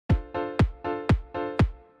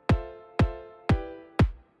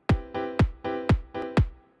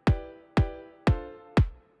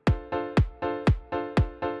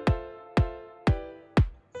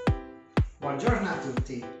Buongiorno a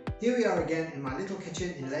tutti! Here we are again in my little kitchen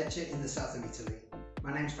in Lecce in the south of Italy.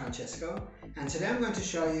 My name's Francesco and today I'm going to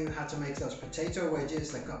show you how to make those potato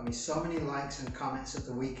wedges that got me so many likes and comments at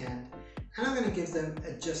the weekend, and I'm going to give them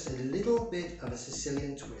just a little bit of a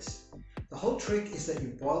Sicilian twist. The whole trick is that you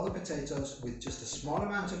boil the potatoes with just a small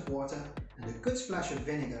amount of water and a good splash of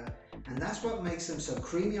vinegar, and that's what makes them so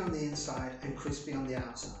creamy on the inside and crispy on the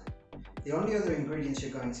outside. The only other ingredients you're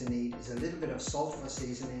going to need is a little bit of salt for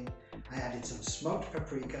seasoning. I added some smoked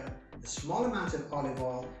paprika, a small amount of olive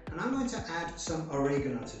oil, and I'm going to add some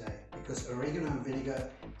oregano today because oregano and vinegar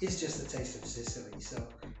is just the taste of Sicily, so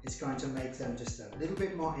it's going to make them just a little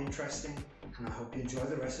bit more interesting, and I hope you enjoy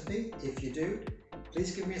the recipe. If you do,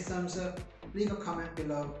 please give me a thumbs up, leave a comment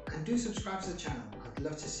below, and do subscribe to the channel. I'd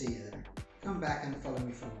love to see you there. Come back and follow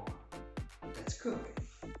me for more. Let's cook.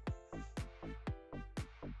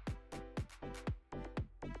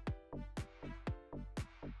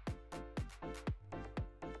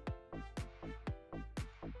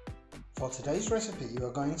 For today's recipe you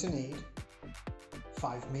are going to need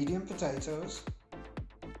 5 medium potatoes,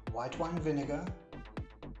 white wine vinegar,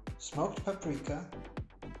 smoked paprika,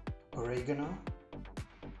 oregano,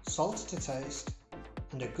 salt to taste,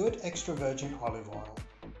 and a good extra virgin olive oil.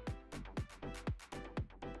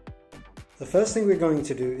 The first thing we're going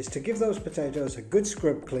to do is to give those potatoes a good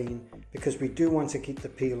scrub clean because we do want to keep the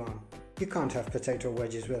peel on. You can't have potato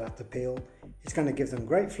wedges without the peel. It's going to give them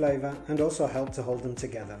great flavour and also help to hold them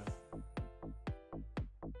together.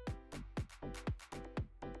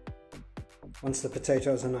 Once the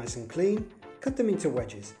potatoes are nice and clean, cut them into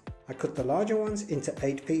wedges. I cut the larger ones into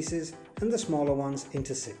 8 pieces and the smaller ones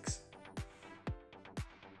into 6.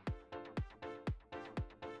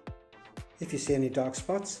 If you see any dark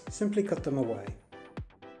spots, simply cut them away.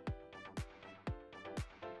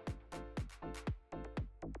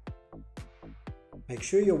 Make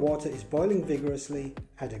sure your water is boiling vigorously,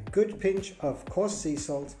 add a good pinch of coarse sea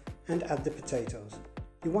salt and add the potatoes.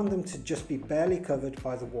 You want them to just be barely covered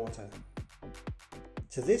by the water.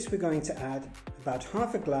 To this we're going to add about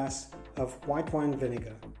half a glass of white wine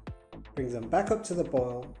vinegar. Bring them back up to the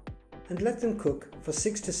boil and let them cook for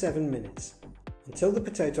 6 to 7 minutes until the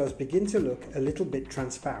potatoes begin to look a little bit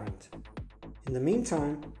transparent. In the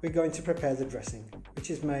meantime, we're going to prepare the dressing,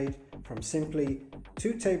 which is made from simply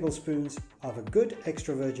 2 tablespoons of a good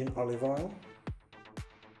extra virgin olive oil,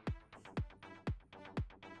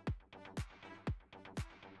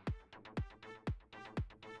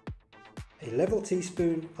 a level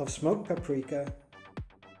teaspoon of smoked paprika,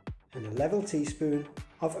 and a level teaspoon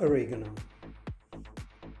of oregano.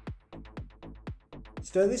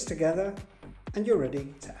 Stir this together and you're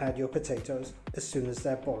ready to add your potatoes as soon as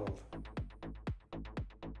they're boiled.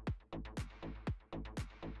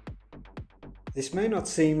 This may not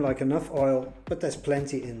seem like enough oil, but there's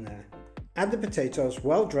plenty in there. Add the potatoes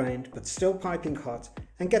well drained but still piping hot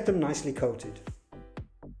and get them nicely coated.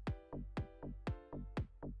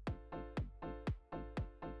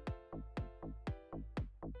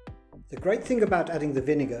 The great thing about adding the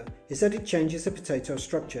vinegar is that it changes the potato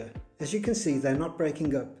structure. As you can see, they're not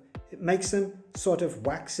breaking up. It makes them sort of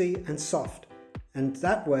waxy and soft, and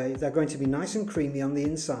that way they're going to be nice and creamy on the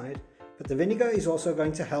inside, but the vinegar is also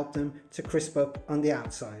going to help them to crisp up on the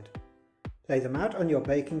outside. Lay them out on your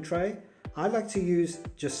baking tray. I like to use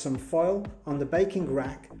just some foil on the baking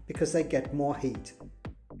rack because they get more heat.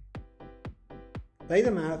 Lay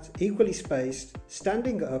them out equally spaced,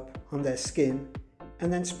 standing up on their skin,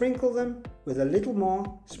 and then sprinkle them with a little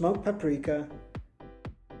more smoked paprika,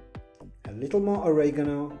 a little more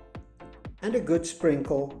oregano, and a good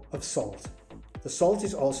sprinkle of salt. The salt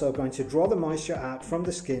is also going to draw the moisture out from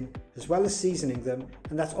the skin as well as seasoning them,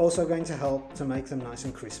 and that's also going to help to make them nice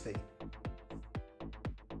and crispy.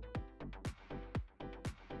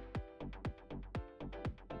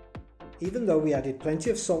 Even though we added plenty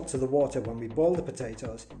of salt to the water when we boiled the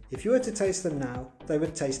potatoes, if you were to taste them now, they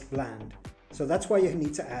would taste bland. So that's why you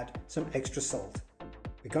need to add some extra salt.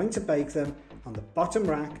 We're going to bake them on the bottom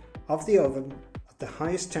rack of the oven at the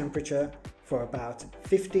highest temperature for about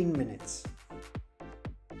 15 minutes.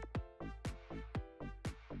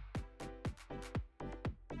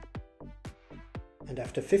 And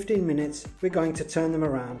after 15 minutes, we're going to turn them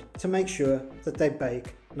around to make sure that they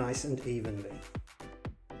bake nice and evenly.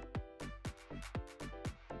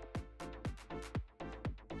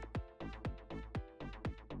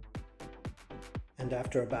 And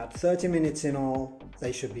after about 30 minutes in all,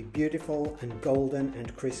 they should be beautiful and golden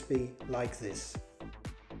and crispy like this.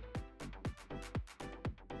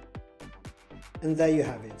 And there you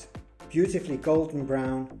have it, beautifully golden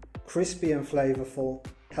brown, crispy and flavorful,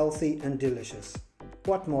 healthy and delicious.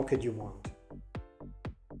 What more could you want?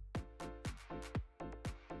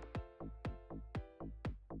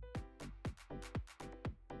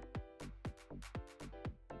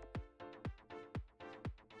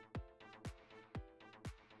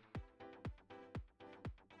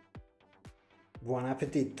 Buon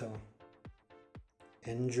appetito!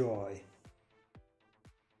 Enjoy!